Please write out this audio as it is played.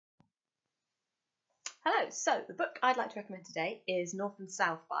Hello, so the book I'd like to recommend today is North and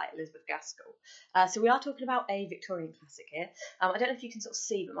South by Elizabeth Gaskell. So we are talking about a Victorian classic here. I don't know if you can sort of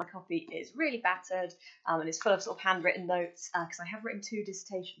see, but my copy is really battered and it's full of sort of handwritten notes because I have written 2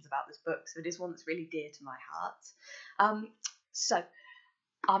 dissertations about this book, so it is one that's really dear to my heart. So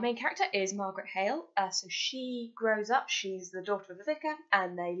our main character is Margaret Hale. So she grows up, she's the daughter of a vicar,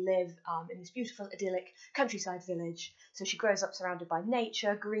 and they live in this beautiful, idyllic countryside village. So she grows up surrounded by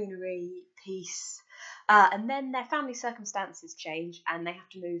nature, greenery, peace. And then their family circumstances change and they have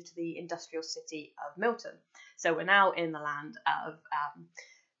to move to the industrial city of Milton. So we're now in the land of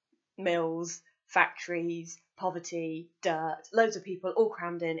mills, factories, poverty, dirt, loads of people all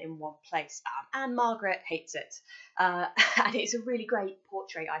crammed in one place. And Margaret hates it. And it's a really great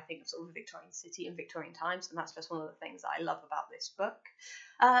portrait, I think, of sort of the Victorian city in Victorian times, and that's just one of the things I love about this book.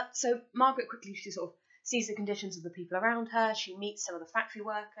 So Margaret quickly, she sort of sees the conditions of the people around her, she meets some of the factory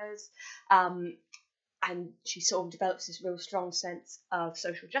workers, and she sort of develops this real strong sense of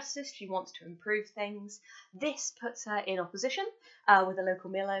social justice. She wants to improve things. This puts her in opposition with a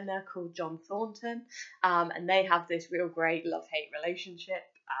local mill owner called John Thornton, and they have this real great love-hate relationship.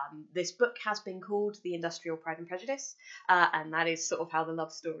 This book has been called The Industrial Pride and Prejudice, and that is sort of how the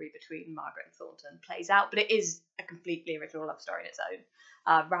love story between Margaret and Thornton plays out, but it is a completely original love story in its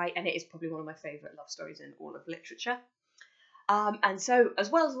own right, and it is probably one of my favourite love stories in all of literature. And so, as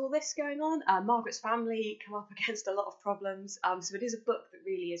well as all this going on, Margaret's family come up against a lot of problems. So it is a book that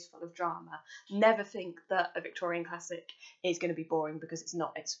really is full of drama. Never think that a Victorian classic is going to be boring, because it's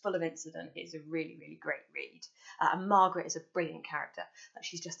not. It's full of incident. It's a really, really great read. And Margaret is a brilliant character.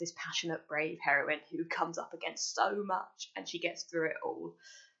 She's just this passionate, brave heroine who comes up against so much and she gets through it all.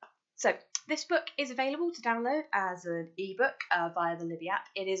 So this book is available to download as an ebook via the Libby app.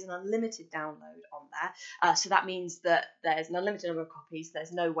 It is an unlimited download on there, so that means that there's an unlimited number of copies.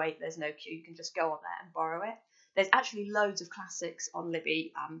 There's no wait, there's no queue. You can just go on there and borrow it. There's actually loads of classics on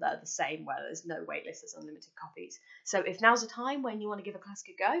Libby that are the same, where there's no wait list, there's unlimited copies. So if now's a time when you want to give a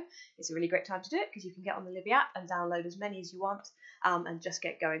classic a go, it's a really great time to do it, because you can get on the Libby app and download as many as you want and just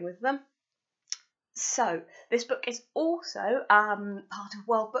get going with them. So this book is also part of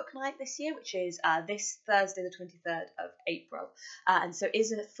World Book Night this year, which is this Thursday, the 23rd of April, and so it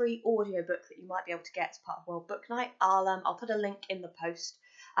is a free audiobook that you might be able to get as part of World Book Night. I'll put a link in the post,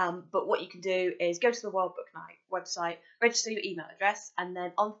 but what you can do is go to the World Book Night website, register your email address, and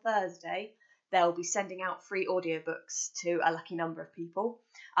then on Thursday they'll be sending out free audiobooks to a lucky number of people,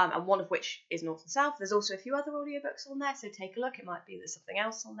 and one of which is North and South. There's also a few other audiobooks on there, so take a look. It might be that something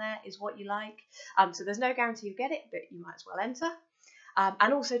else on there is what you like. So there's no guarantee you get it, but you might as well enter.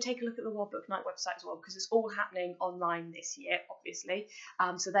 And also take a look at the World Book Night website as well, because it's all happening online this year, obviously.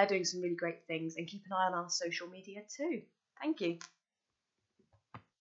 So they're doing some really great things, and keep an eye on our social media too. Thank you.